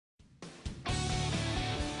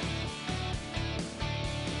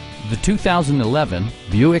The 2011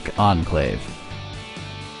 Buick Enclave.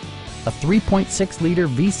 A 3.6-liter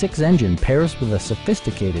V6 engine pairs with a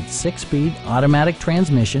sophisticated 6-speed automatic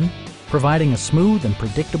transmission, providing a smooth and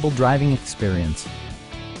predictable driving experience.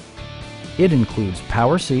 It includes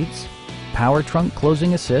power seats, power trunk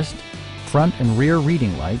closing assist, front and rear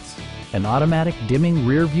reading lights, an automatic dimming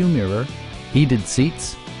rear view mirror, heated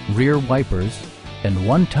seats, rear wipers, and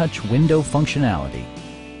one-touch window functionality.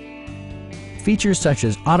 Features such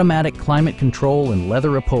as automatic climate control and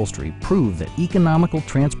leather upholstery prove that economical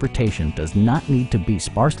transportation does not need to be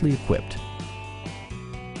sparsely equipped.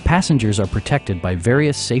 Passengers are protected by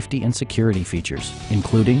various safety and security features,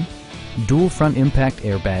 including dual front impact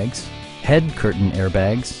airbags, head curtain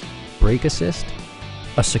airbags, brake assist,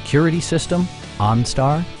 a security system,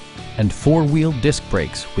 OnStar, and 4-wheel disc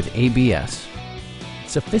brakes with ABS.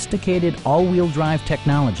 Sophisticated all-wheel drive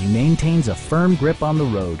technology maintains a firm grip on the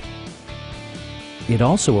road. It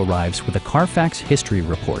also arrives with a Carfax history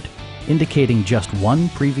report, indicating just one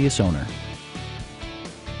previous owner.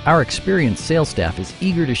 Our experienced sales staff is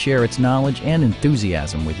eager to share its knowledge and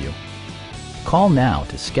enthusiasm with you. Call now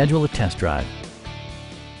to schedule a test drive.